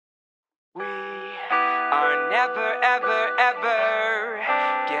are never, ever, ever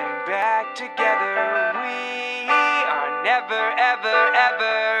getting back together. We are never, ever,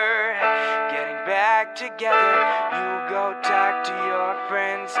 ever getting back together. You go talk to your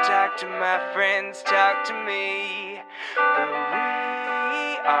friends, talk to my friends, talk to me. But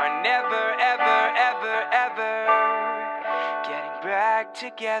we are never, ever, ever, ever getting back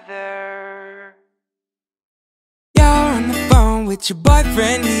together. You're on the phone with your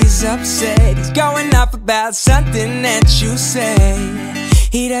boyfriend, he's upset. He's going off about something that you say.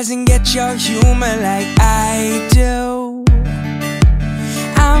 He doesn't get your humor like I do.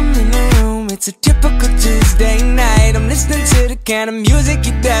 I'm in the room, it's a typical Tuesday night. I'm listening to the kind of music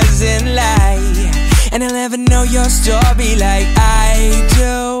he doesn't like, and he'll never know your story like I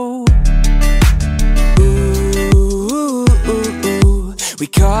do. Ooh, ooh, ooh. We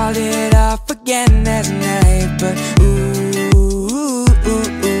called it off again last night, but ooh, ooh,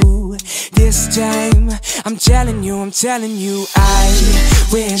 ooh. This time, I'm telling you, I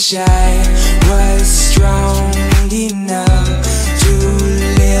wish I was strong enough to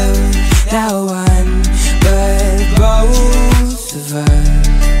live that one. But both of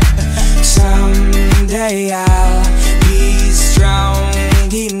us, someday I'll be strong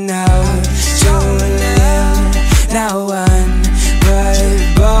enough to live that one. But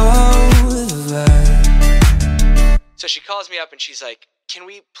both of us. So she calls me up and she's like, can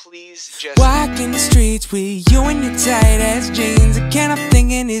we please just walking the streets with you in your tight ass jeans? I can't help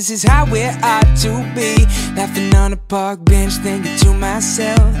thinking this is how we ought to be. Laughing on a park bench, thinking to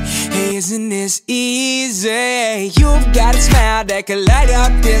myself, hey, isn't this easy? You've got a smile that could light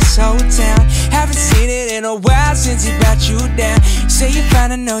up this whole town. Haven't seen it in a while since he brought you down. You say you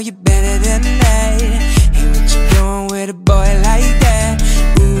finally know you better than that. Hey, what you doing with a boy like that?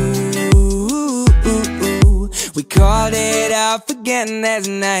 Ooh, ooh, ooh. We called it off again last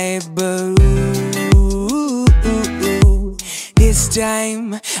night, but ooh, ooh, ooh. This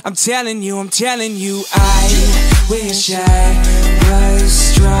time, I'm telling you, I wish I was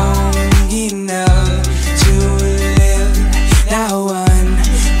strong enough to live that one.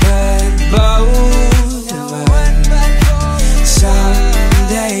 But both of us,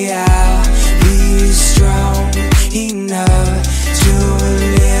 someday I'll be strong enough to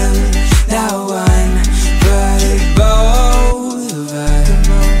live that one. But both of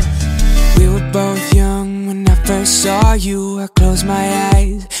us, we were both young when I first saw you. I closed my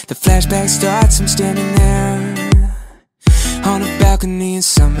eyes, the flashback starts, I'm standing there on a balcony in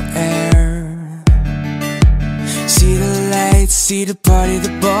summer air. See the lights, see the party, the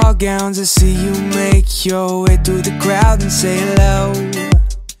ball gowns. I see you make your way through the crowd and say hello.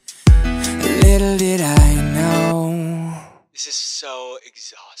 Little did I know, this is so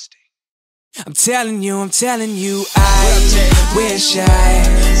exhausting. I'm telling you, I wish I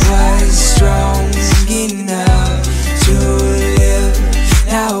was strong enough to live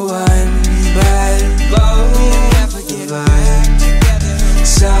that one. But both of us,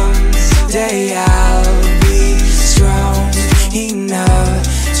 someday I'll be strong enough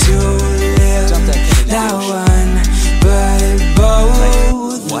to live that one. But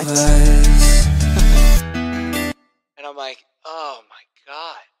both of us. And I'm like, oh my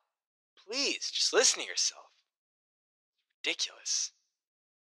God, please, just listen to yourself. Ridiculous.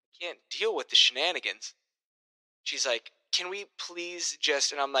 Can't deal with the shenanigans. She's like, can we please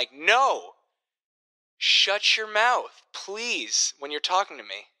just, and I'm like, no, shut your mouth, please, when you're talking to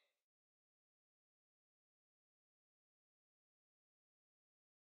me.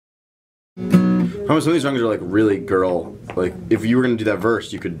 Some of these songs are like really girl, like if you were gonna do that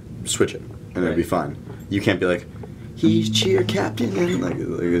verse, you could switch it and it'd be fine. You can't be like, he's cheer captain, and like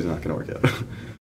it's not gonna work out.